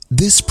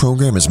This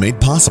program is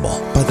made possible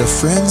by the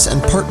friends and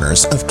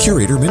partners of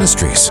Curator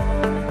Ministries.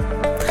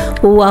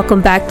 Well,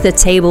 welcome back to the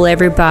table,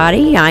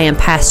 everybody. I am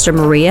Pastor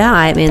Maria.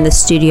 I am in the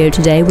studio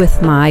today with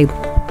my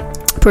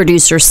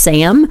producer,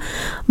 Sam,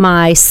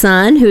 my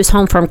son, who's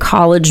home from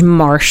college,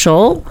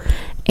 Marshall,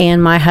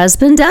 and my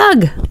husband,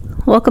 Doug.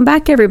 Welcome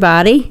back,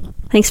 everybody.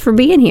 Thanks for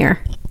being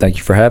here. Thank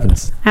you for having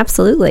us.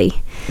 Absolutely.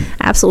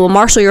 Well,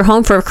 Marshall, you're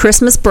home for a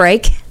Christmas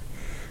break.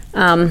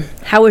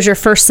 How was your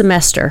first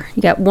semester?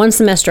 You got one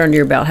semester under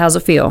your belt. How's it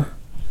feel?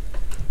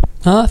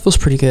 It feels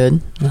pretty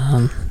good.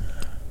 A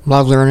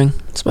lot of learning.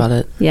 That's about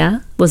it. Yeah?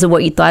 Was it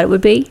what you thought it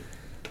would be?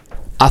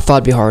 I thought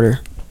it'd be harder.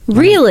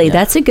 Really? Yeah.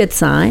 That's a good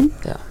sign.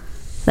 Yeah.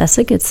 That's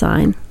a good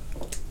sign.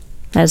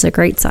 That is a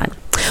great sign.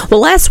 Well,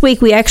 last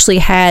week we actually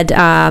had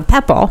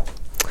Peppa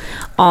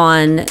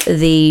on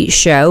the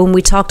show, and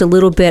we talked a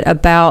little bit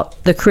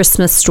about the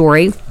Christmas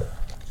story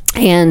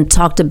and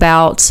talked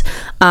about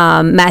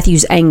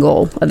Matthew's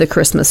angle of the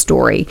Christmas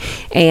story,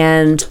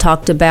 and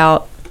talked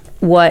about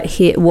what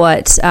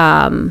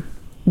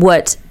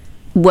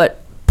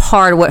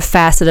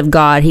facet of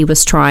God he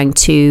was trying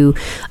to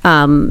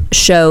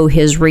show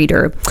his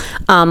reader.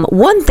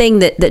 One thing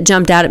that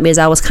jumped out at me as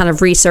I was kind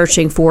of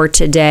researching for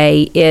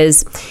today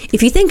is,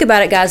 if you think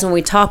about it, guys, when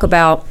we talk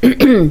about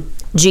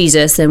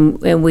Jesus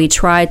and we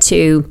try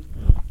to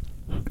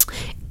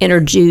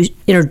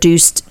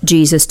introduce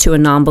Jesus to a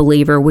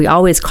non-believer, we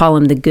always call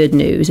him the good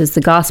news. It's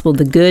the gospel,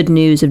 the good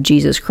news of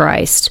Jesus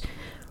Christ,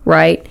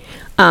 right?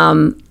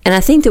 And I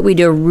think that we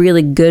do a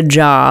really good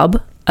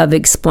job of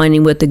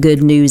explaining what the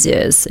good news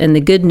is. And the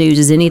good news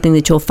is anything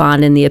that you'll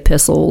find in the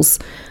epistles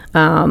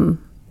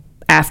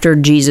after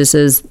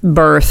Jesus's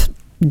birth,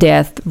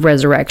 death,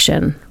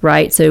 resurrection,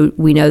 right? So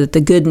we know that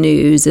the good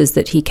news is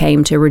that he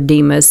came to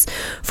redeem us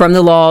from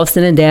the law of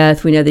sin and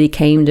death. We know that he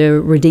came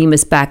to redeem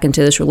us back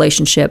into this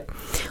relationship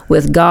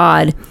with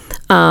God.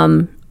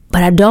 But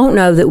I don't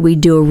know that we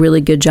do a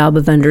really good job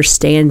of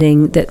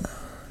understanding that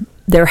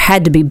there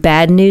had to be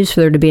bad news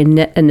for there to be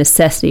a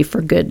necessity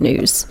for good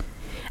news.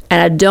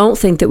 And I don't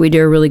think that we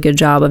do a really good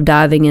job of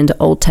diving into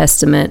Old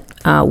Testament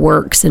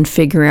works and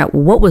figuring out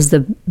what was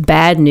the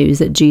bad news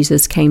that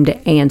Jesus came to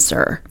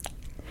answer.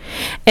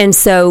 And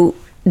so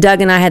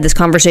Doug and I had this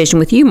conversation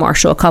with you,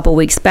 Marshall, a couple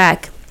weeks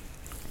back.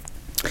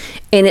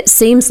 And it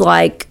seems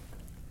like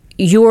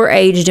your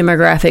age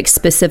demographic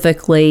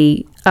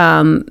specifically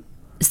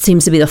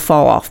seems to be the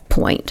fall-off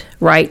point,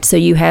 right? So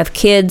you have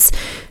kids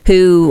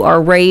who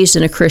are raised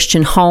in a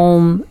Christian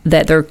home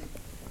that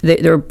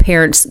their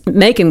parents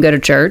make them go to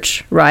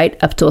church, right,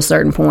 up to a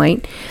certain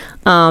point.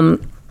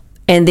 And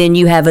then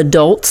you have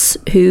adults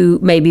who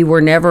maybe were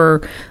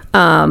never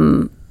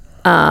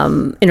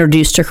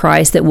introduced to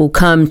Christ that will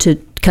come to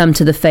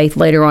the faith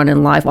later on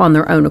in life on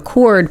their own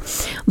accord.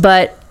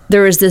 But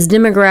there is this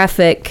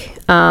demographic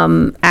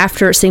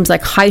after, it seems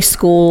like, high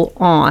school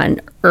on,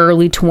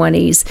 early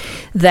 20s,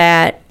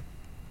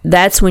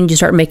 that's when you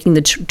start making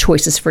the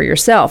choices for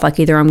yourself. Like,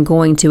 either I'm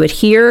going to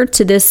adhere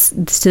to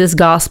this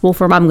gospel,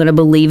 I'm going to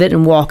believe it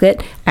and walk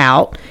it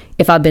out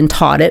if I've been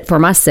taught it for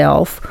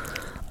myself,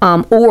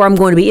 or I'm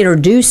going to be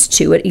introduced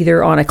to it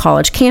either on a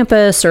college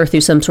campus or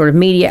through some sort of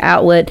media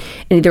outlet,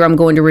 and either I'm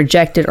going to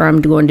reject it or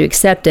I'm going to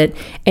accept it.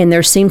 And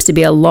there seems to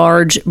be a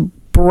large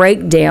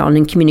breakdown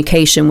in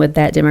communication with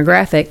that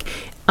demographic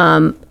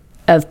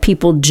of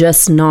people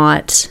just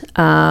not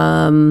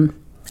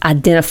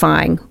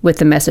identifying with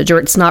the message, or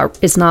it's not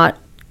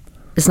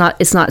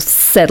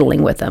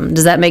settling with them.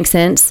 Does that make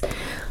sense?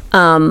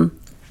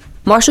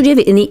 Marshall, do you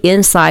have any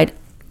insight?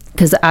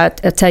 Because I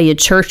tell you,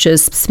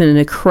 churches spend an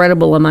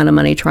incredible amount of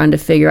money trying to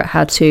figure out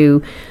how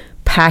to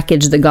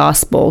package the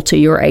gospel to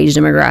your age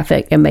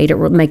demographic and make it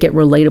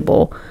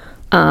relatable.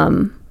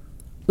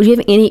 Would you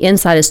have any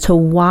insight as to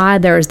why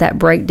there is that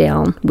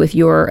breakdown with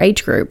your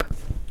age group?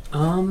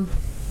 Well,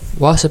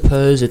 I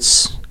suppose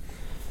it's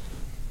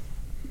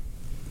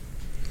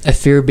a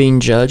fear of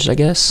being judged, I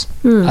guess.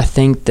 I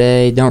think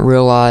they don't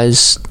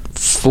realize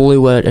fully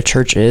what a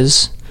church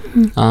is.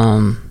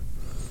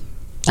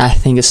 I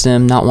think it's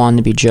them not wanting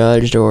to be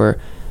judged or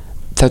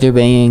that they're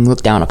being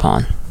looked down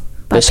upon.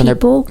 By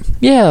people?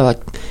 Yeah,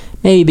 like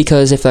maybe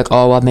because they feel like,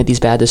 oh, well, I've made these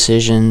bad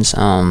decisions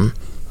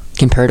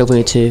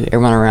comparatively to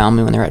everyone around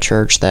me when they're at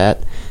church,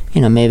 that,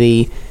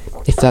 maybe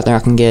they feel like they're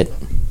not going to get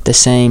the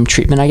same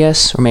treatment, I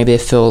guess, or maybe they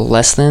feel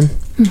less than,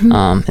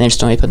 and they just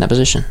don't get put in that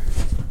position.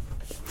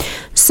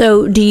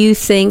 So do you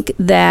think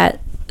that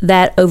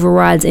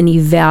overrides any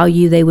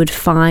value they would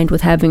find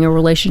with having a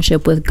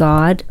relationship with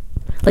God?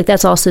 Like,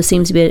 that's also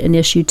seems to be an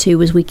issue too,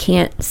 is we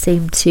can't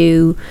seem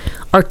to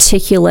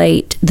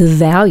articulate the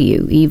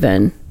value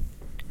even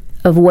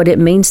of what it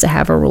means to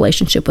have a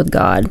relationship with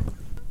God.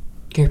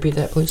 Can you repeat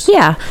that, please?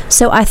 Yeah.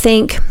 So I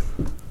think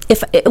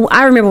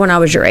I remember when I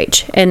was your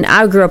age, and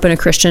I grew up in a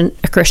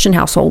Christian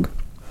household.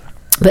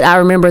 But I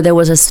remember there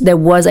was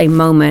a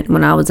moment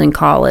when I was in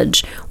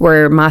college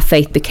where my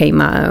faith became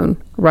my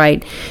own,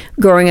 right?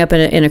 Growing up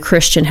in a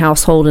Christian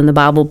household in the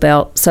Bible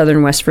Belt,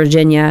 southern West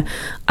Virginia,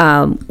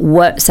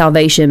 what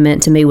salvation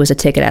meant to me was a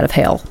ticket out of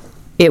hell.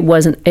 It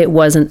wasn't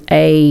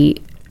a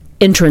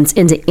entrance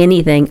into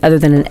anything other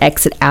than an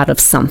exit out of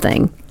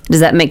something.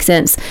 Does that make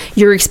sense?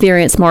 Your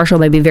experience, Marshall,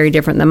 may be very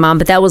different than mine,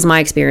 but that was my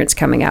experience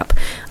coming up.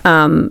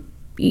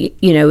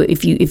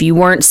 If you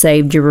weren't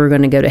saved, you were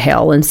going to go to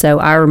hell. And so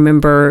I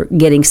remember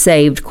getting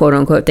saved, quote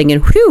unquote, thinking,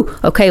 whew,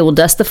 okay, we'll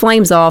dust the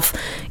flames off.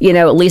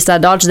 At least I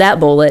dodged that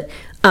bullet.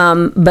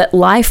 But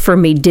life for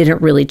me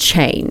didn't really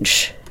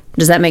change.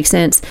 Does that make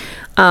sense?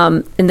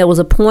 And there was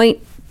a point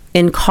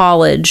in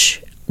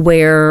college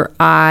where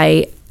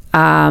I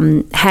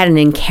had an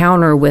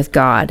encounter with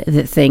God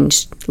that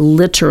things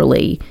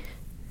literally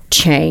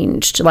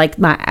changed. Like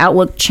my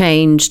outlook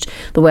changed,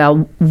 the way I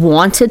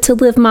wanted to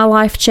live my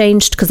life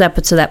changed, because up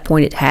to that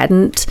point it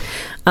hadn't.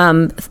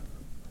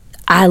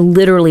 I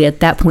literally at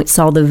that point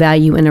saw the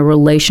value in a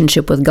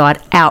relationship with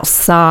God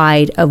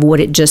outside of what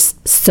it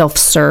just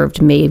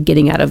self-served me of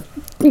getting out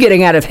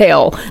of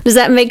hell. Does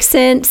that make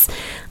sense?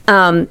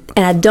 And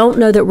I don't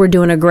know that we're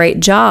doing a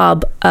great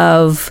job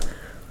of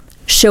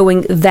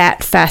showing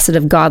that facet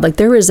of God. Like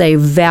there is a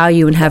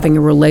value in having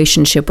a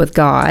relationship with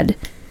God,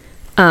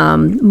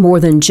 more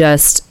than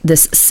just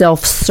this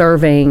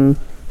self-serving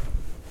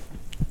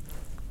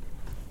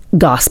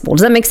gospel.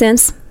 Does that make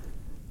sense?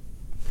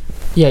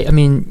 Yeah, I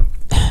mean,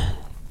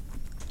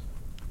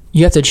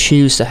 you have to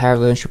choose to have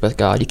a relationship with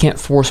God. You can't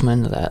force them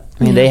into that.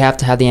 I mean, they have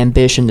to have the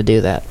ambition to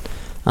do that.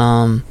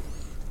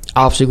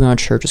 Obviously, going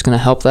to church is going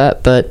to help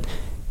that, but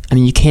I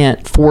mean, you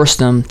can't force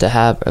them to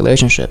have a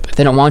relationship. If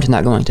they don't want to,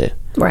 they're not going to.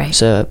 Right.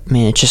 So, I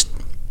mean, it just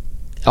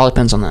all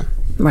depends on them.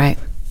 Right.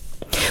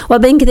 Well,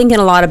 I've been thinking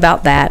a lot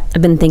about that.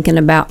 I've been thinking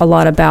a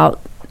lot about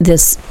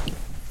this,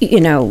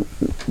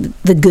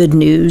 the good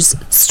news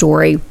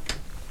story.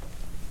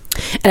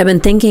 And I've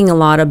been thinking a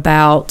lot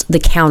about the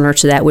counter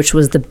to that, which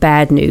was the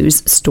bad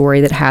news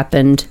story that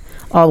happened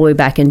all the way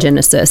back in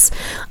Genesis.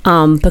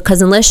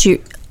 Because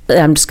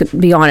I'm just going to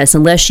be honest,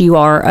 unless you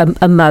are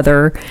a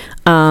mother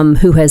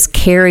who has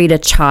carried a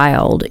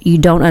child, you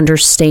don't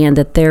understand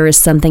that there is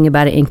something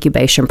about an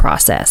incubation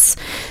process.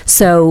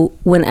 So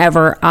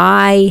whenever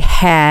I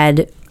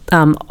had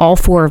all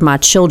four of my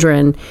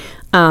children,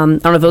 I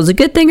don't know if it was a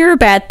good thing or a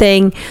bad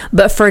thing,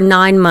 but for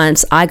 9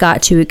 months, I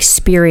got to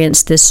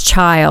experience this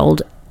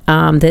child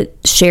that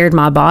shared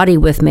my body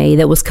with me,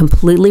 that was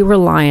completely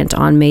reliant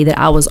on me, that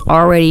I was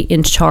already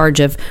in charge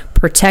of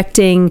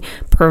protecting,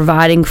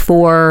 providing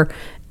for,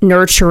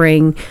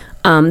 nurturing,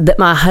 that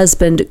my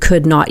husband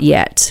could not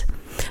yet.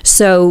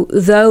 So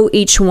though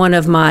each one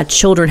of my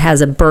children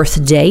has a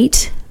birth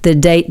date, the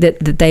date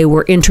that they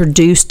were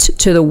introduced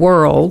to the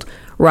world,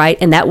 right?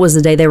 And that was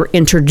the day they were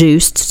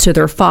introduced to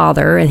their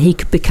father, and he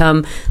could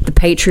become the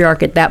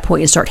patriarch at that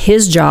point and start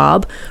his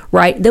job,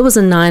 right? There was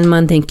a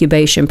 9-month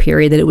incubation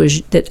period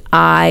that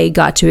I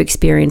got to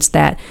experience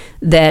that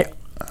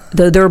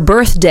though their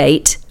birth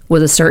date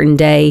was a certain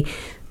day,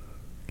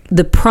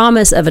 the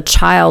promise of a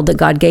child that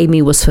God gave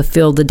me was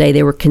fulfilled the day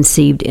they were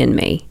conceived in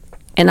me.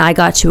 And I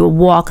got to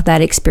walk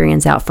that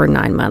experience out for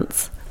 9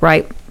 months,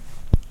 right?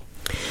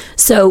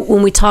 So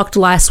when we talked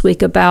last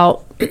week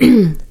about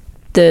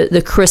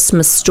the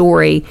Christmas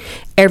story,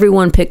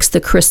 everyone picks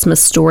the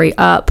Christmas story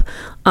up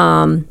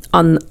on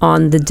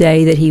the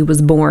day that he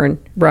was born,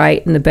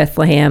 right, in the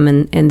Bethlehem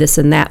and this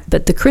and that.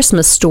 But the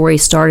Christmas story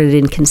started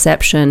in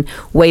conception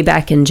way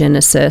back in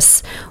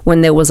Genesis,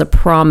 when there was a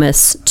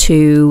promise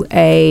to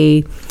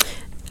a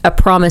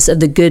promise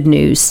of the good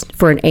news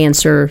for an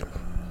answer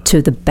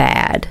to the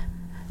bad.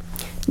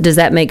 Does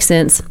that make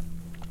sense?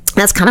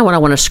 That's kind of what I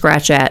want to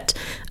scratch at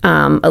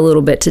a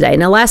little bit today.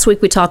 Now, last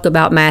week we talked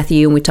about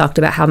Matthew, and we talked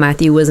about how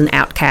Matthew was an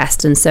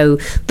outcast. And so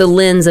the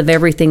lens of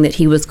everything that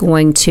he was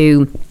going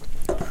to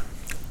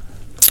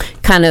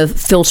kind of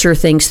filter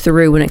things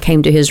through when it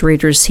came to his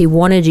readers, he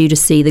wanted you to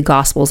see the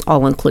Gospels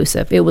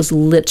all-inclusive. It was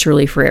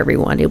literally for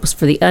everyone. It was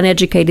for the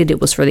uneducated.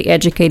 It was for the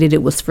educated.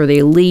 It was for the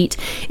elite.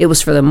 It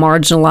was for the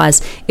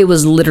marginalized. It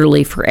was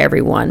literally for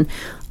everyone.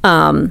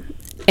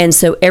 And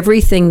so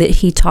everything that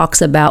he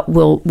talks about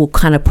will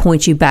kind of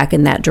point you back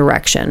in that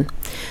direction,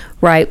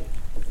 right?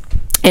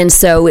 And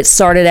so it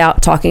started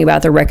out talking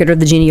about the record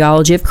of the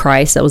genealogy of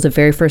Christ. That was the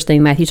very first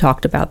thing Matthew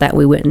talked about. That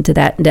we went into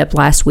that in depth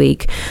last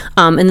week.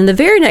 And then the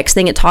very next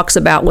thing it talks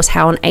about was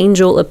how an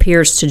angel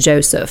appears to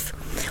Joseph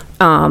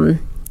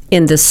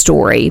in this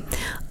story.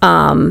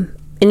 And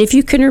if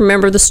you can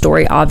remember the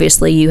story,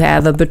 obviously you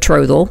have a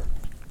betrothal.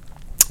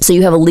 So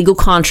you have a legal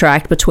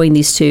contract between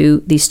these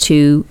two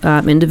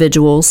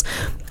individuals,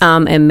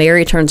 and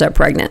Mary turns up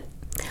pregnant.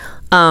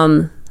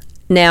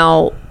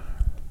 Now,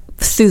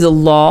 through the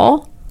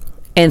law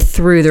and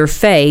through their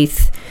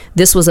faith,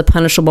 this was a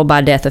punishable by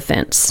death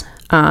offense.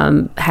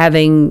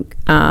 Having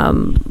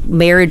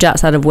marriage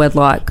outside of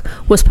wedlock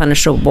was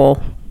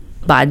punishable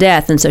by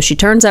death. And so she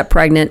turns up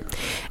pregnant,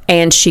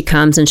 and she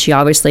comes, and she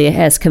obviously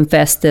has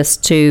confessed this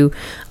to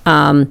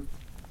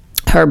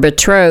her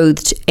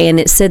betrothed, and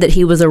it said that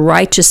he was a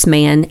righteous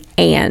man,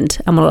 and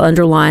I'm going to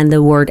underline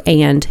the word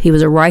and. He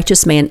was a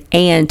righteous man,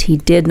 and he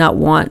did not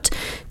want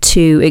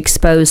to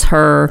expose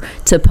her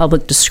to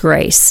public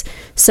disgrace.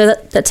 So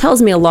that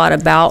tells me a lot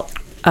about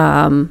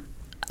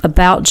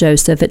about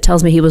Joseph, it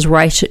tells me he was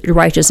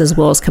righteous as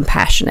well as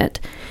compassionate.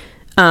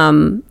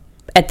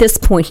 At this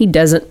point, he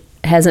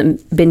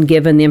hasn't been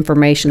given the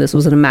information this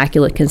was an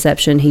immaculate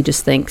conception. He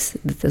just thinks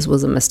that this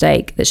was a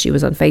mistake, that she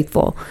was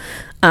unfaithful.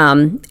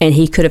 And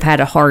he could have had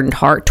a hardened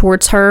heart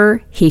towards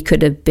her. He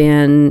could have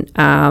been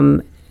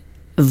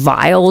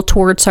vile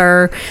towards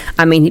her.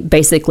 I mean,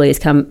 she's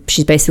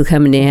basically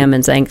coming to him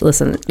and saying,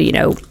 listen,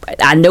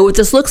 I know what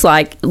this looks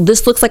like.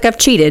 This looks like I've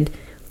cheated.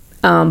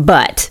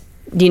 But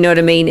do you know what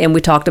I mean? And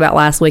we talked about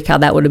last week how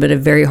that would have been a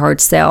very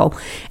hard sell.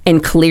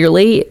 And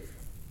clearly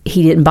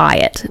he didn't buy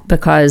it,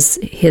 because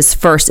his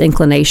first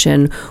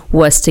inclination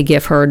was to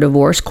give her a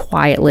divorce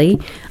quietly.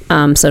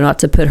 So not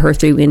to put her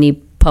through any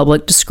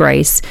public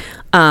disgrace.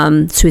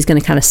 So he's going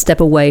to kind of step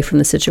away from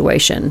the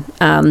situation.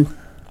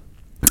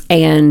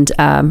 And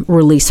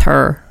release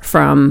her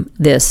from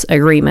this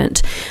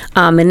agreement.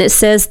 And it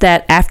says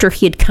that after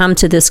he had come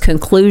to this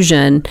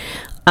conclusion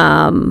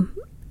of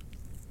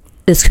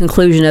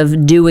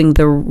doing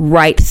the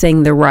right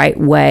thing the right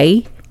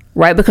way,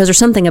 right? Because there's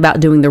something about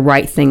doing the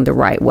right thing the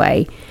right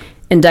way.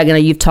 And Doug, I know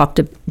you've talked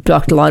a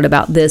lot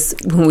about this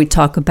when we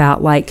talk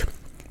about like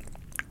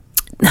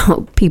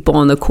people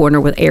on the corner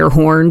with air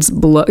horns,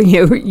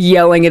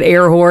 yelling at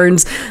air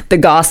horns, the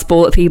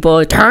gospel at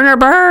people, turn or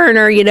burn,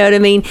 or you know what I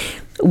mean?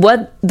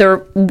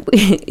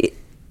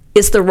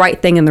 It's the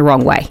right thing in the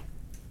wrong way,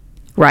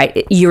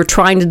 right? You're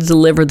trying to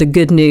deliver the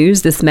good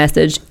news, this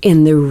message,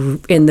 in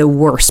the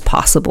worst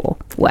possible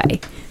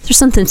way. There's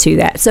something to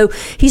that. So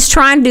he's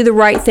trying to do the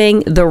right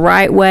thing the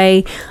right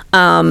way,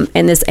 and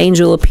this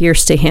angel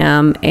appears to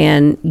him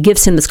and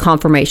gives him this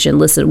confirmation.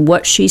 Listen,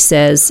 what she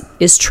says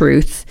is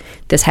truth.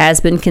 This has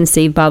been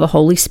conceived by the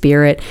Holy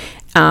Spirit.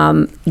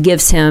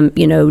 Gives him,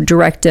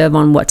 directive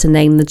on what to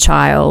name the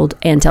child,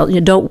 and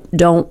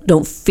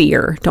don't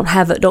fear,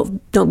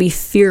 don't be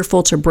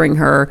fearful to bring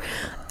her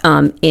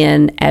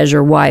in as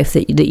your wife,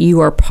 that you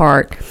are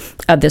part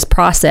of this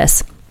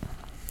process.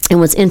 And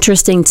what's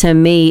interesting to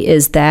me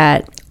is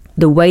that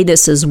the way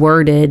this is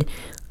worded,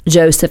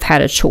 Joseph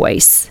had a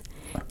choice.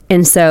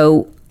 And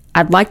so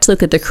I'd like to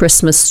look at the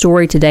Christmas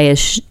story today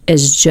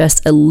as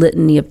just a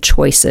litany of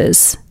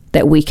choices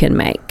that we can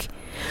make.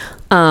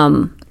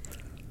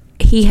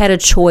 He had a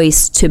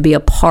choice to be a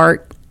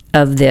part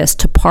of this,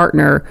 to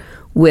partner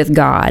with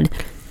God.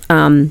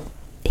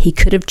 He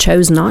could have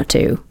chose not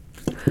to,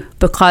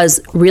 because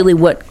really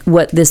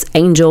what this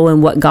angel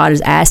and what God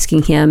is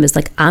asking him is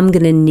like, I'm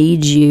going to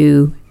need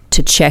you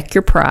to check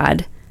your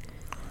pride,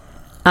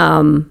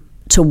 to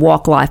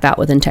walk life out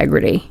with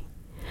integrity.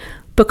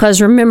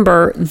 Because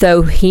remember,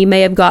 though he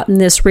may have gotten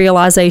this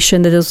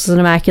realization that this was an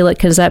immaculate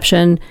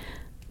conception,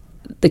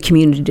 the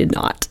community did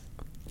not.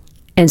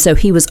 And so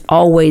he was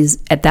always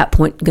at that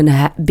point going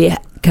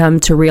to come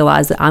to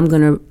realize that I'm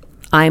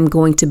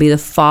going to be the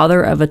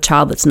father of a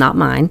child that's not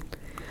mine.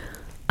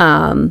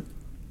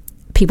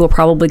 People are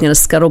probably going to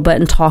scuttlebutt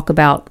and talk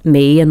about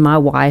me and my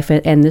wife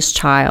and this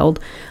child.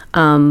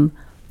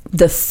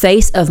 The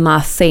face of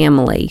my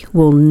family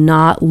will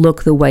not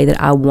look the way that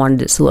I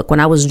wanted it to look. When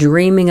I was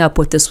dreaming up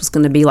what this was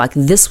going to be like,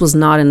 this was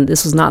not the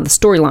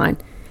storyline.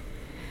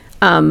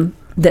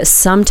 That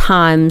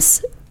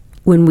sometimes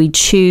when we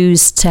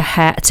choose to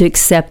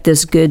accept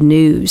this good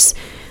news,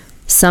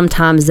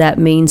 sometimes that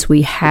means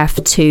we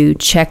have to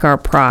check our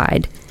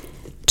pride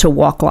to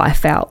walk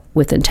life out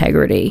with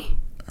integrity.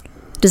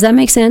 Does that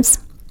make sense?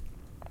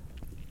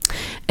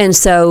 And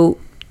so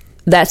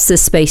that's the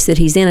space that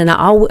he's in. And I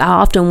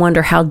often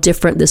wonder how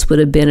different this would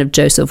have been if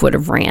Joseph would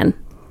have ran.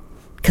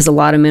 Because a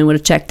lot of men would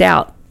have checked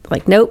out.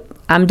 Like, nope,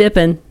 I'm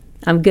dipping.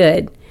 I'm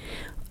good.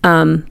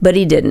 But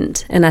he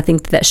didn't. And I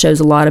think that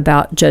shows a lot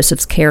about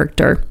Joseph's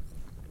character.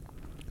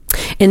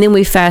 And then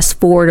we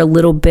fast forward a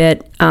little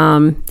bit,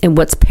 and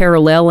what's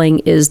paralleling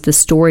is the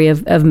story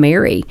of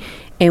Mary.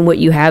 And what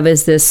you have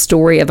is this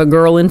story of a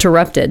girl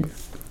interrupted,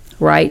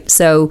 right?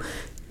 So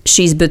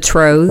she's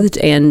betrothed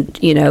and,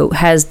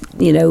 has,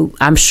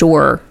 I'm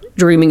sure,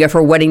 dreaming of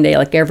her wedding day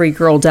like every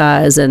girl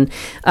does. And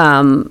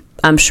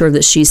I'm sure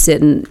that she's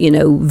sitting,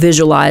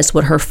 visualized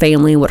what her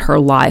family and what her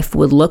life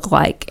would look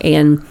like.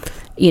 And,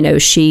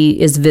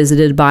 she is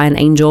visited by an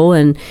angel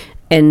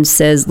and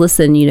says,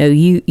 listen,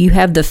 you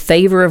have the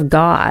favor of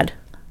God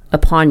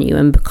upon you.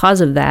 And because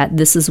of that,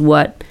 this is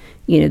what's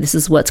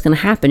going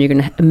to happen. You're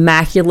going to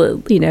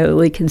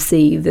immaculately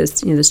conceive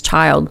this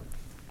child.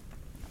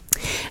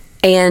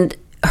 And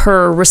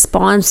her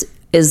response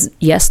is,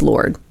 yes,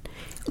 Lord,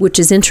 which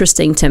is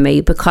interesting to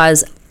me,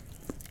 because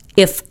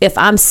if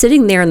I'm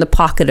sitting there in the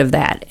pocket of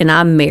that and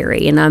I'm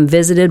Mary and I'm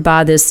visited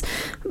by this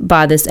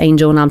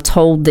angel and I'm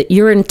told that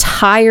your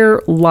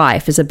entire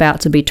life is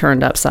about to be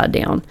turned upside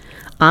down,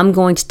 I'm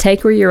going to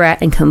take where you're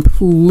at and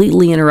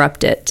completely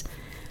interrupt it.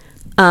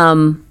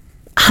 I'm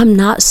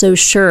not so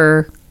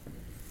sure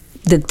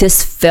that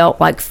this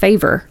felt like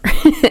favor.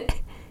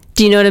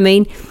 Do you know what I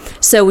mean?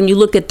 So when you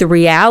look at the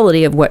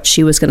reality of what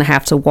she was going to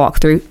have to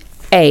walk through,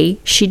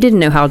 she didn't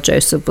know how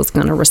Joseph was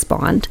going to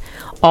respond.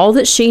 All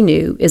that she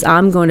knew is,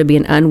 I'm going to be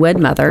an unwed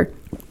mother,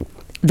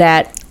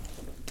 that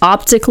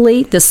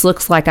optically this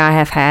looks like I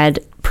have had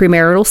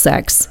premarital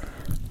sex,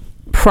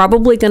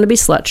 probably going to be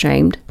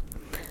slut-shamed,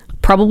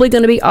 probably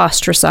going to be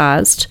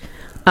ostracized,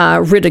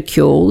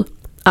 ridiculed,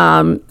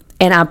 and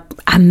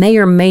I may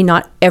or may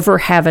not ever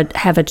have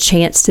a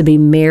chance to be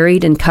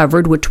married and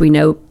covered, which we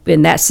know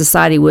in that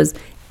society was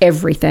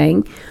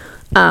everything.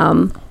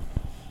 The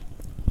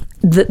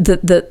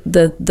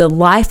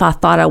life I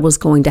thought I was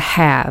going to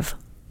have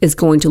is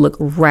going to look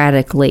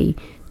radically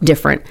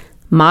different.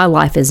 My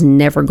life is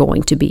never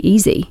going to be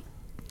easy.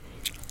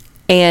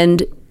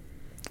 And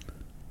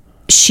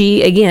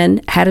she,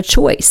 again, had a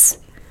choice.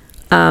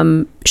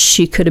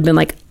 She could have been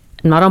like,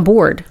 I'm not on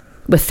board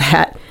with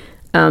that.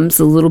 It's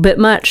a little bit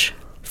much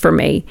for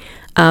me.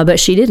 But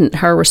she didn't.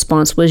 Her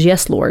response was,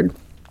 yes, Lord,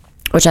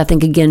 which I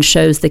think, again,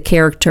 shows the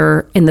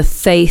character and the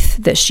faith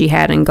that she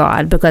had in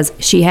God, because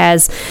she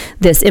has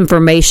this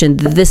information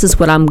that this is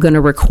what I'm going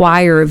to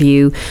require of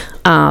you.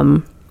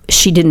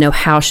 She didn't know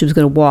how she was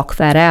going to walk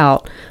that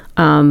out,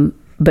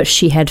 but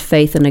she had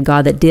faith in a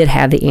God that did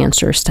have the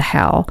answers to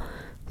how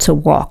to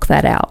walk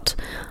that out.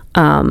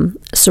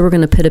 So we're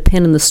going to put a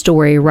pin in the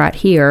story right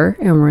here,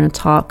 and we're going to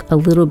talk a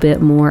little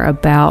bit more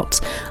about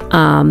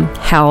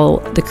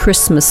how the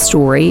Christmas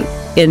story,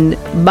 in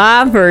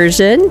my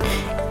version,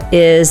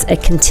 is a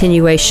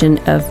continuation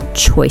of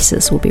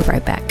choices. We'll be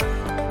right back.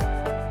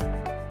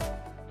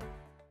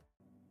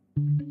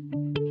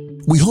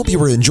 We hope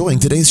you are enjoying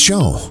today's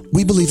show.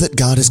 We believe that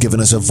God has given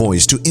us a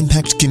voice to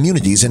impact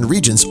communities and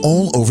regions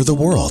all over the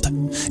world.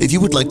 If you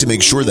would like to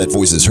make sure that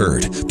voice is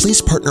heard,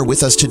 please partner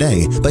with us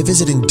today by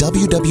visiting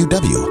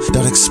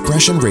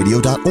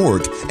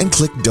www.expressionradio.org and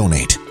click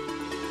Donate.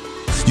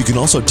 You can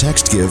also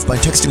text give by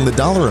texting the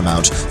dollar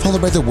amount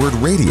followed by the word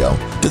radio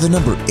to the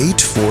number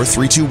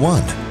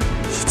 84321.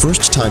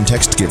 First-time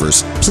text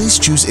givers, please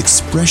choose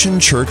Expression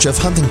Church of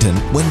Huntington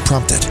when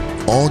prompted.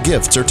 All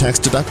gifts are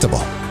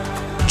tax-deductible.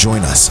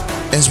 Join us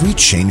as we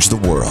change the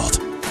world.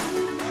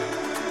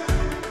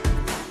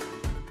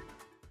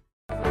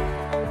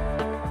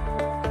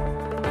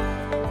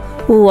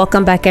 Well,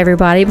 welcome back,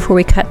 everybody. Before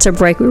we cut to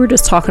break, we were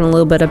just talking a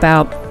little bit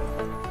about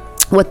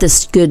what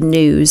this good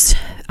news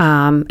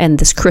and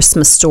this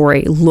Christmas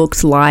story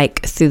looked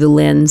like through the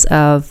lens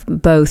of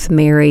both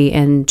Mary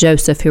and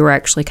Joseph, who were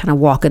actually kind of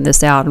walking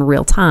this out in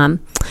real time.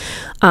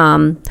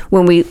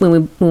 When we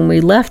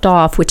left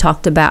off, we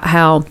talked about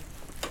how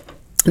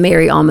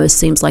Mary almost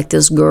seems like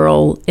this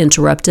girl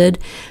interrupted,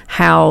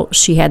 how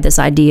she had this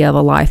idea of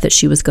a life that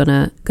she was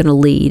gonna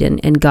lead,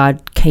 and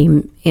God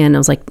came in and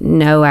was like,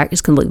 no,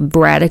 it's gonna look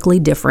radically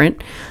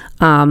different.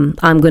 I'm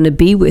going to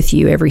be with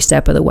you every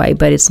step of the way,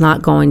 but it's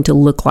not going to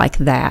look like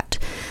that.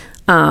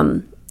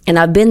 And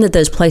I've been to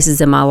those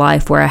places in my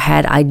life where I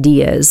had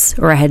ideas,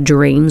 or I had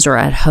dreams, or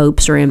I had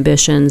hopes or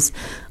ambitions,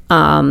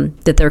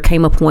 that there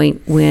came a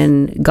point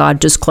when God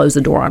just closed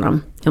the door on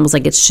them and was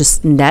like, that's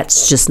just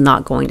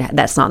not going to,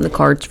 that's not in the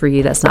cards for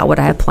you. That's not what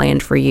I have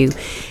planned for you.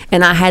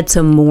 And I had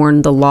to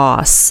mourn the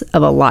loss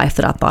of a life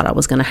that I thought I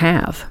was going to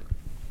have.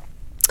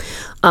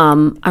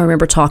 I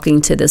remember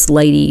talking to this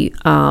lady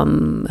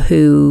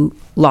who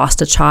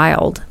lost a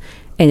child,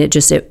 and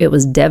it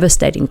was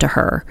devastating to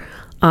her.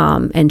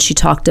 And she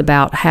talked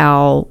about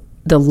how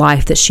the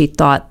life that she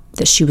thought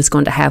that she was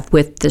going to have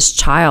with this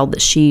child,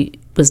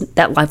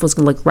 that life was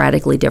going to look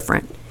radically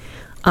different.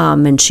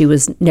 And she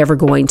was never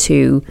going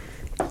to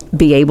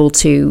be able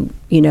to,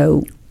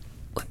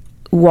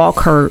 walk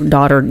her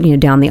daughter,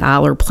 down the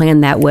aisle, or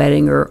plan that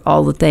wedding, or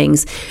all the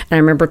things. And I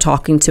remember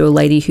talking to a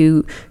lady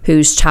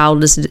whose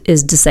child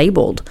is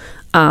disabled,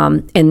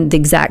 and the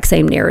exact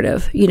same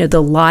narrative.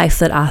 The life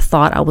that I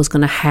thought I was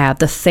going to have,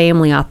 the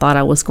family I thought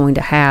I was going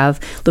to have,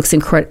 looks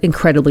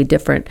incredibly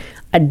different.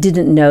 I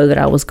didn't know that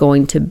I was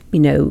going to,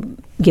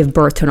 give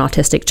birth to an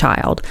autistic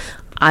child.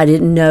 I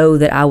didn't know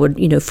that I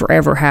would,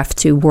 forever have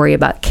to worry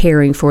about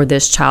caring for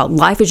this child.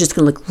 Life is just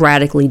going to look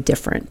radically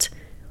different,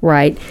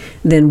 right,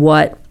 than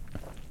what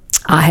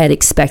I had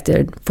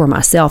expected for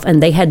myself.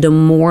 And they had to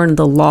mourn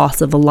the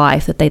loss of a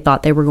life that they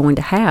thought they were going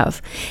to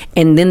have.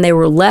 And then they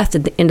were left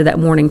at the end of that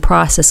mourning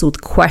process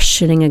with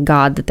questioning a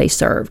God that they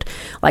served.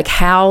 Like,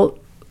 how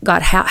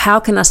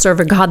can I serve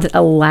a God that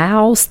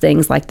allows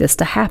things like this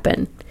to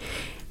happen?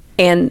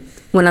 And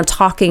when I'm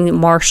talking,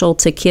 Marshall,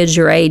 to kids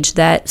your age,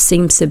 that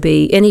seems to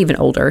be, and even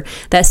older,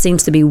 that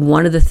seems to be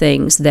one of the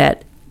things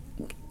that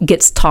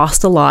gets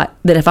tossed a lot,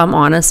 that if I'm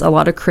honest, a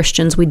lot of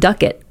Christians, we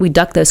duck it. We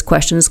duck those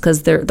questions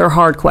because they're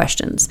hard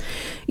questions.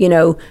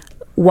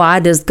 Why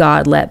does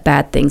God let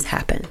bad things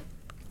happen?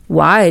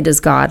 Why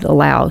does God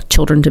allow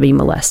children to be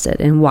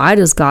molested? And why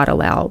does God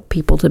allow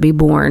people to be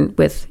born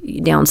with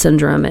Down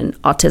syndrome and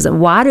autism?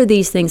 Why do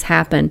these things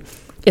happen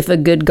if a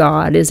good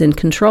God is in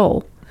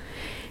control?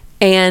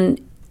 And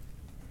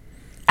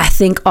I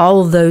think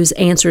all of those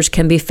answers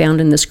can be found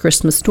in this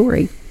Christmas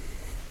story.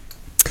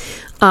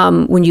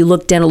 When you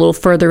look down a little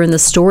further in the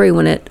story,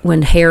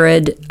 when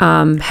Herod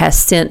has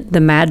sent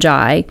the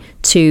Magi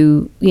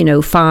to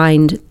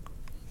find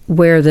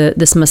where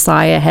this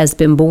Messiah has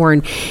been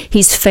born,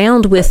 he's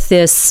found with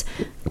this.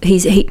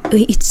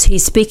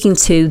 He's speaking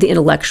to the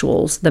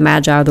intellectuals, the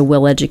Magi, the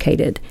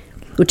well-educated,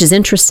 which is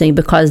interesting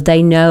because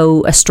they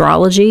know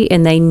astrology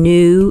and they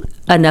knew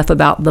enough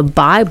about the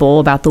Bible,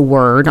 about the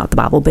Word, not the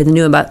Bible, but they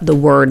knew about the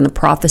Word and the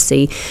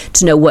prophecy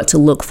to know what to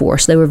look for.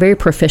 So they were very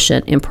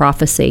proficient in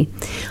prophecy.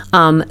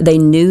 They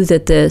knew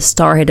that the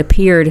star had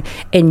appeared,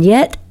 and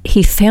yet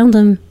he found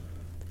them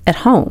at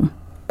home,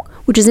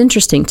 which is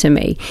interesting to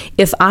me.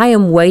 If I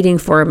am waiting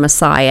for a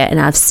Messiah and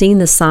I've seen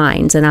the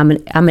signs and I'm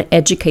an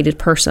educated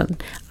person,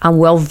 I'm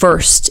well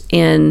versed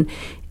in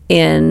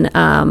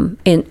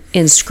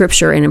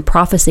Scripture and in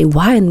prophecy,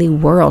 why in the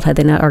world had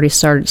they not already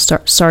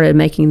started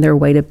making their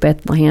way to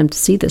Bethlehem to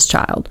see this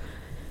child?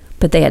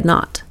 But they had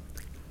not,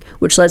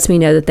 which lets me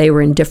know that they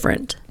were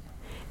indifferent.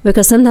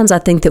 Because sometimes I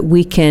think that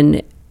we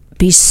can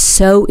be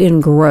so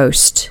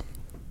engrossed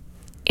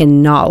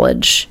in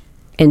knowledge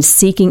and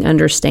seeking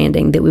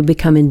understanding that we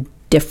become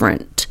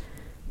indifferent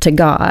to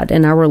God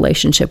and our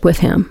relationship with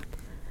Him.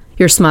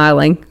 You're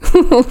smiling.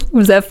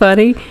 Was that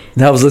funny?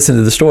 I was listening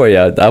to the story.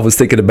 I was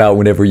thinking about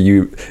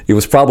it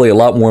was probably a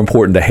lot more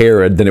important to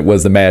Herod than it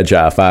was the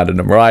Magi finding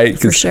him, right?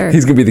 For sure.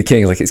 He's going to be the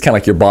king. It's kind of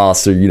like your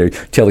boss, or,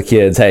 tell the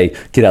kids, hey,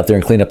 get out there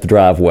and clean up the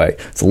driveway.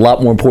 It's a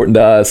lot more important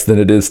to us than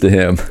it is to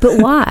him.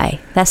 But why?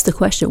 That's the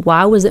question.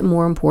 Why was it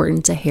more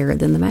important to Herod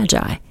than the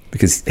Magi?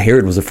 Because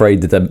Herod was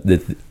afraid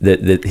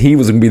that he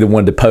was going to be the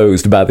one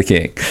deposed by the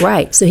king.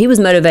 Right. So he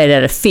was motivated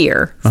out of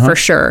fear, for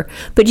sure.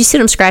 But you see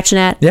what I'm scratching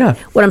at? Yeah.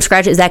 What I'm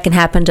scratching is that can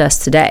happen to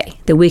us today,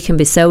 that we can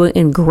be so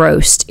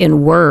engrossed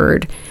in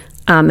Word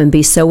and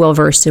be so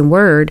well-versed in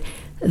Word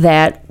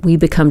that we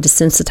become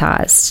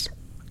desensitized.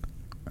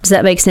 Does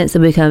that make sense? That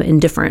we become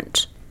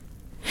indifferent.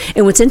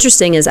 And what's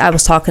interesting is I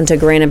was talking to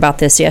Grant about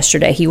this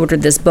yesterday. He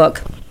ordered this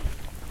book,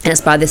 and it's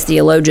by this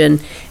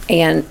theologian,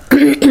 and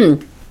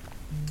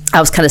I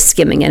was kind of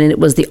skimming it, and it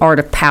was The Art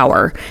of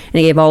Power. And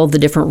he gave all of the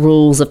different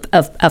rules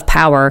of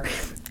power.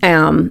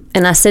 And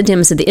I said to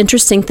him, the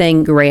interesting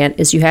thing, Grant,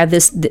 is you have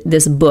this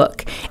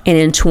book, and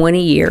in 20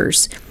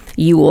 years,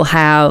 you will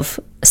have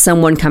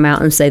someone come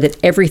out and say that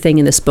everything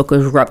in this book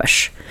is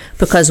rubbish.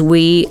 Because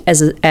we,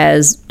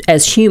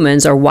 as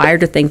humans, are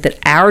wired to think that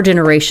our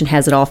generation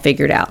has it all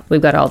figured out.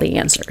 We've got all the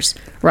answers,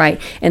 right?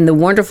 And the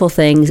wonderful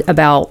things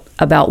about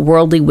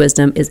worldly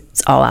wisdom is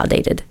it's all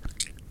outdated.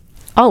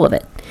 All of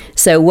it.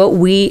 So what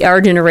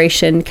our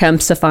generation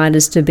comes to find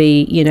is to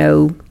be,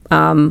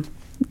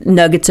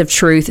 nuggets of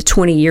truth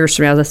 20 years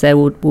from now, as I said,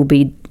 will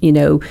be,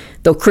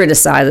 they'll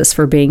criticize us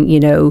for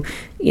being,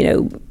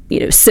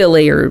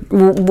 silly or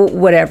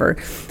whatever.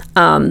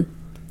 And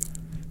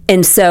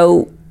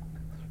so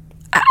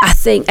I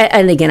think,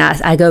 and again,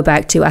 I go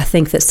back to, I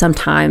think that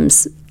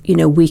sometimes,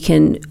 we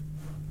can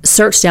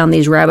search down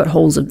these rabbit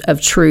holes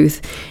of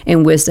truth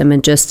and wisdom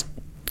and just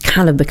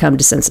kind of become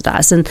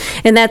desensitized,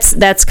 and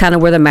that's kind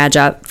of where the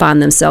Magi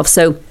find themselves.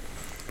 So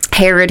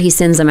Herod, he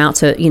sends them out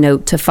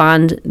to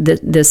find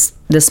this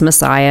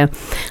Messiah.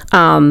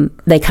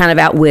 They kind of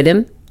outwit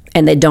him,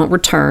 and they don't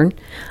return.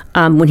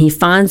 When he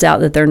finds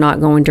out that they're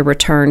not going to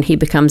return, he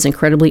becomes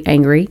incredibly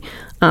angry.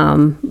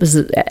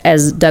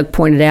 As Doug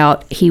pointed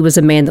out, he was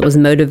a man that was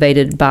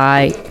motivated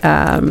by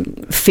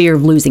fear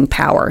of losing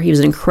power. He was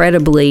an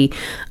incredibly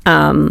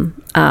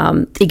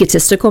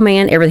egotistical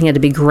man. Everything had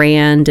to be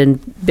grand and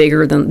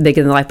bigger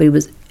than life, but he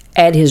was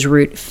at his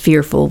root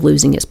fearful of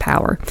losing his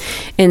power.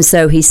 And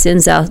so he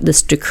sends out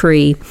this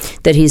decree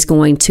that he's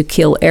going to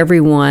kill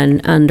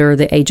everyone under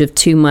the age of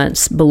 2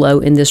 months below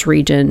in this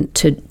region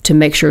to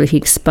make sure that he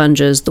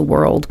expunges the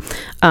world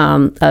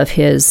of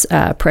his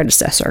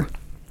predecessor.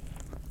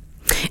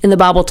 And the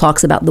Bible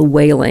talks about the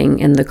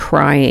wailing and the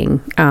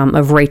crying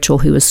of Rachel,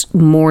 who was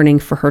mourning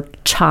for her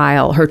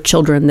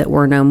children that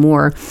were no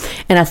more.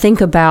 And I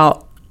think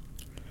about,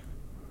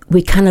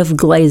 we kind of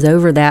glaze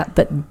over that,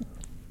 but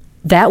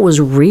that was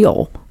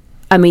real.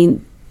 I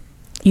mean,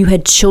 you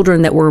had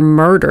children that were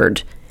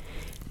murdered.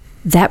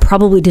 That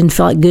probably didn't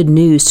feel like good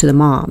news to the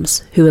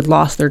moms who had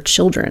lost their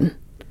children.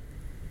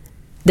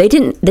 They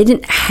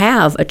didn't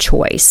have a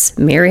choice.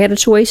 Mary had a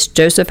choice.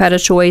 Joseph had a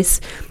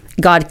choice.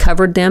 God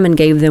covered them and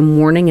gave them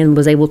warning and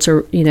was able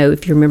to,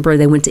 if you remember,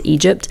 they went to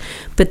Egypt.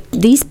 But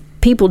these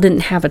people didn't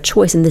have a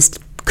choice, and this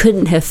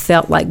couldn't have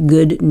felt like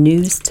good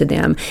news to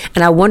them.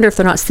 And I wonder if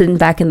they're not sitting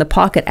back in the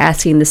pocket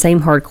asking the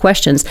same hard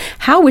questions.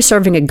 How are we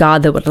serving a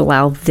God that would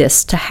allow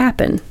this to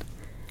happen?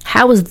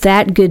 How is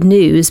that good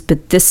news,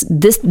 but this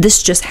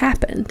just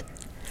happened?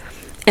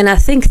 And I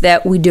think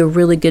that we do a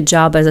really good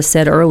job, as I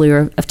said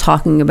earlier, of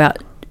talking about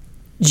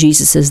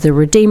Jesus as the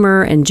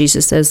Redeemer and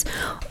Jesus as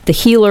the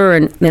healer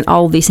and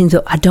all of these things.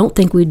 But I don't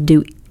think we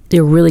do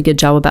a really good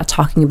job about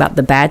talking about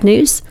the bad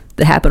news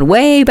that happened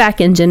way back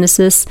in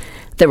Genesis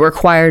that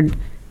required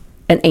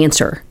an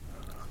answer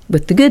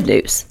with the good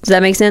news. Does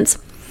that make sense?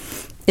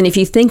 And if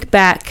you think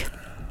back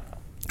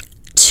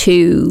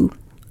to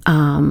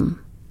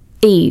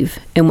Eve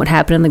and what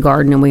happened in the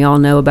garden, and we all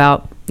know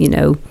about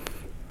eating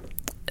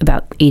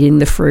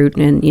the fruit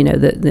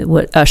and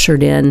what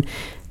ushered in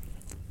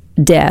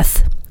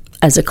death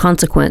as a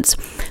consequence.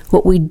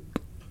 What we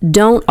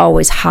don't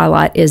always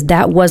highlight is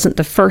that wasn't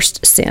the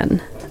first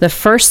sin. The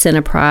first sin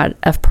of pride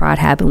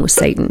happened with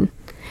Satan.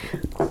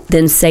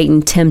 then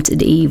Satan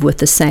tempted Eve with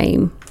the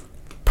same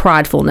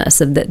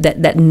pridefulness of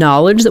that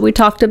knowledge that we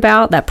talked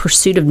about, that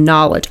pursuit of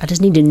knowledge. I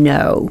just need to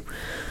know.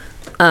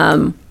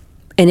 And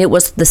it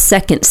was the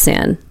second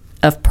sin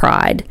of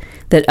pride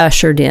that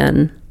ushered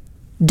in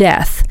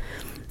death.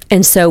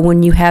 And so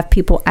when you have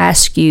people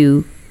ask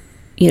you,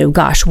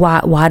 gosh,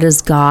 why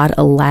does God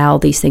allow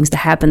these things to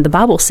happen? The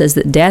Bible says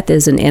that death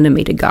is an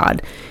enemy to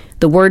God.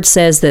 The word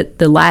says that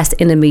the last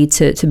enemy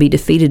to be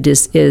defeated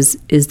is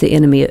the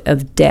enemy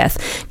of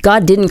death.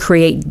 God didn't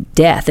create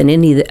death in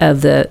any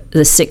of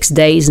the 6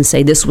 days and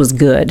say this was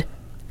good.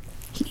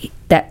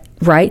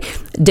 Right?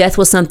 Death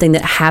was something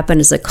that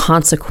happened as a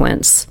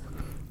consequence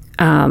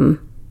of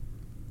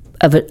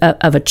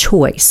a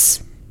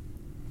choice,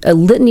 a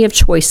litany of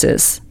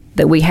choices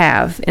that we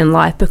have in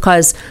life,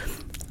 because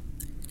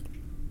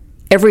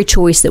every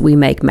choice that we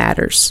make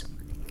matters.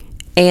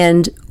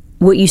 And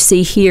what you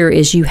see here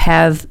is you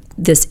have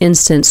this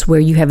instance where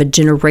you have a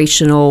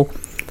generational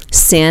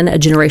sin, a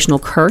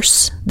generational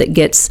curse that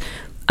gets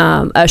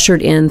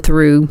ushered in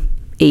through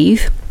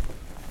Eve.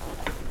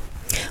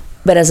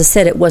 But as I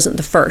said, it wasn't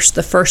the first.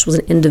 The first was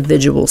an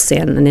individual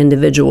sin, an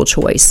individual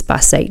choice by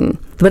Satan.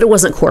 But it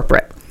wasn't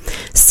corporate.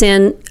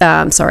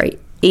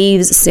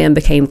 Eve's sin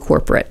became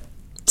corporate.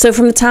 So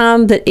from the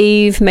time that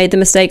Eve made the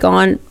mistake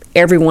on,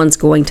 everyone's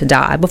going to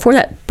die. Before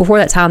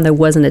that time, there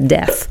wasn't a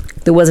death.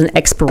 There was an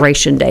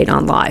expiration date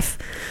on life,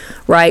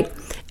 right?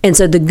 And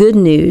so the good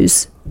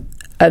news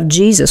of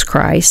Jesus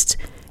Christ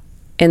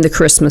and the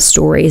Christmas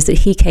story is that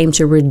he came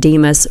to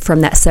redeem us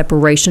from that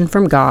separation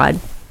from God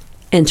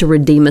and to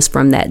redeem us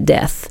from that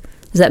death.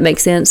 Does that make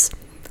sense?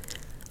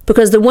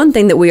 Because the one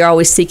thing that we are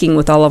always seeking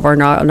with all of our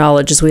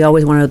knowledge is we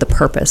always want to know the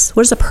purpose.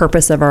 What is the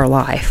purpose of our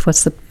life?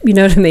 You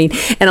know what I mean?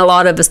 And a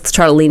lot of us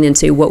try to lean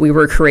into what we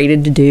were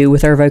created to do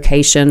with our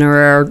vocation or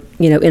our,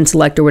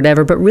 intellect or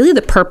whatever. But really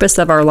the purpose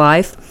of our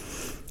life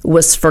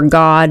was for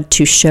God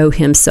to show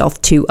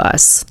himself to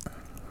us.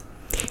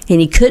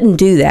 And he couldn't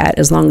do that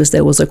as long as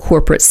there was a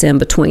corporate sin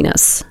between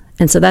us.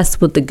 And so that's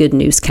what the good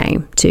news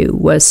came to,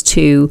 was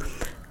to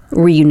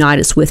reunite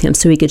us with him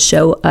so he could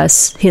show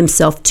us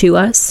himself to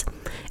us.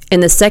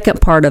 And the second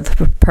part of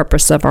the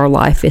purpose of our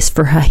life is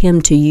for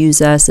him to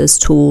use us as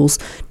tools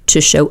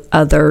to show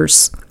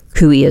others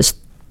who he is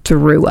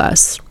through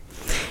us.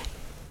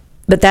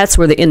 But that's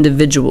where the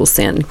individual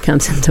sin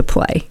comes into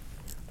play,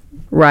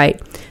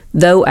 right?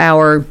 Though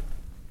our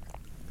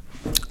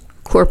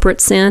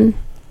corporate sin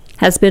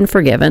has been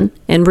forgiven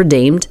and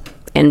redeemed,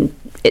 and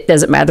it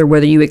doesn't matter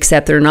whether you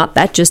accept it or not,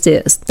 that just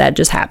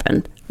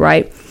happened,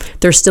 right?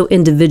 There's still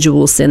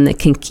individual sin that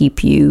can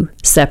keep you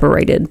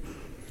separated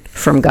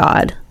from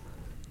God.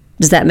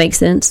 Does that make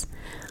sense?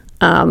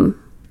 So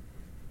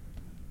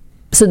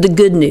the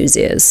good news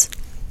is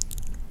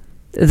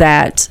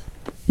that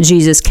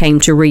Jesus came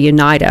to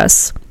reunite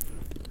us,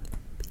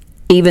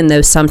 even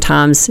though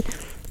sometimes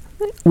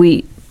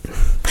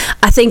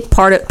I think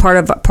part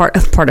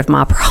of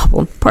my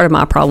problem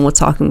with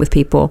talking with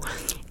people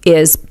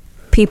is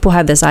people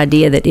have this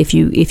idea that if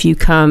you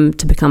come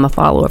to become a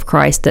follower of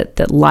Christ,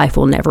 that life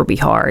will never be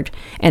hard,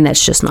 and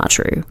that's just not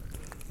true.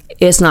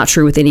 It's not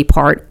true with any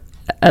part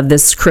of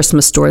this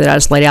Christmas story that I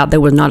just laid out.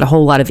 There was not a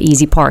whole lot of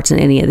easy parts in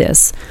any of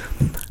this.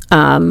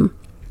 The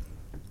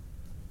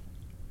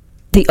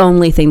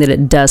only thing that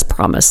it does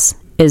promise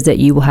is that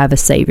you will have a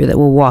Savior that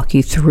will walk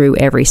you through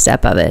every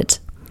step of it.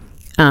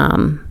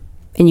 And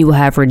you will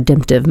have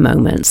redemptive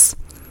moments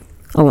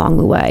along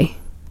the way.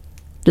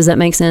 Does that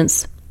make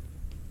sense?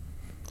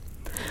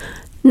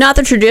 Not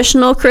the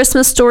traditional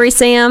Christmas story,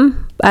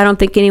 Sam. I don't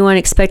think anyone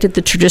expected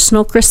the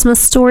traditional Christmas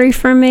story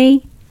from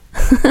me.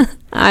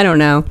 I don't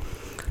know.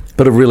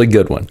 But a really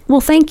good one.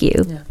 Well, thank you.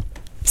 Yeah.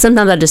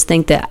 Sometimes I just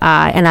think that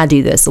I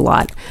do this a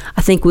lot,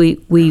 I think we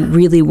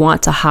really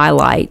want to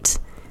highlight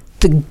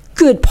the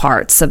good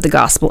parts of the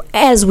gospel,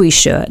 as we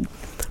should.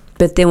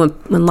 But then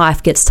when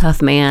life gets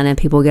tough, man, and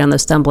people get on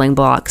those stumbling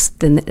blocks,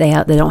 then they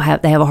have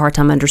a hard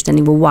time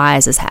understanding, well, why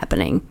is this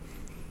happening?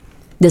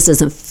 This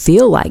doesn't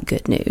feel like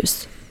good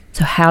news.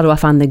 So how do I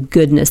find the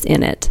goodness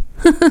in it?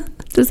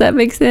 Does that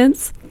make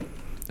sense?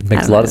 It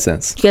makes a lot of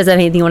sense. You guys have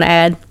anything you want to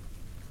add?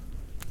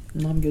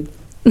 No, I'm good.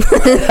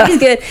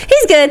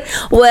 He's good.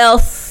 Well,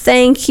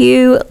 thank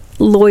you,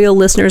 loyal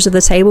listeners of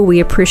the table. We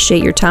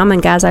appreciate your time.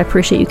 And guys, I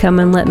appreciate you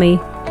coming and let me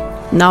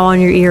gnaw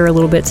on your ear a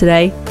little bit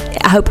today.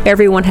 I hope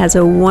everyone has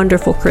a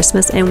wonderful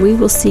Christmas, and we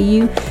will see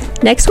you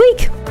next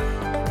week.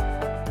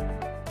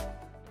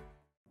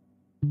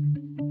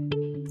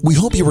 We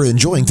hope you are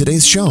enjoying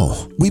today's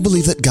show. We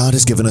believe that God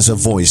has given us a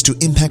voice to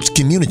impact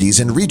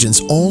communities and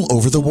regions all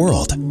over the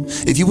world.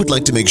 If you would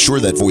like to make sure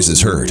that voice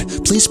is heard,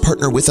 please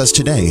partner with us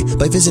today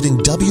by visiting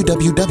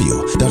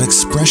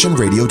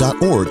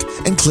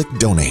www.expressionradio.org and click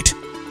Donate.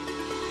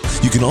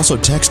 You can also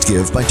text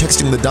give by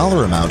texting the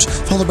dollar amount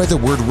followed by the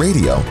word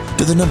radio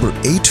to the number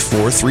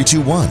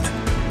 84321.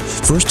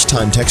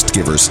 First-time text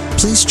givers,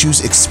 please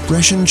choose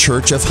Expression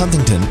Church of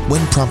Huntington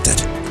when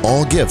prompted.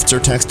 All gifts are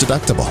tax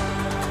deductible.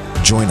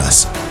 Join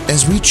us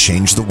as we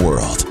change the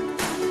world.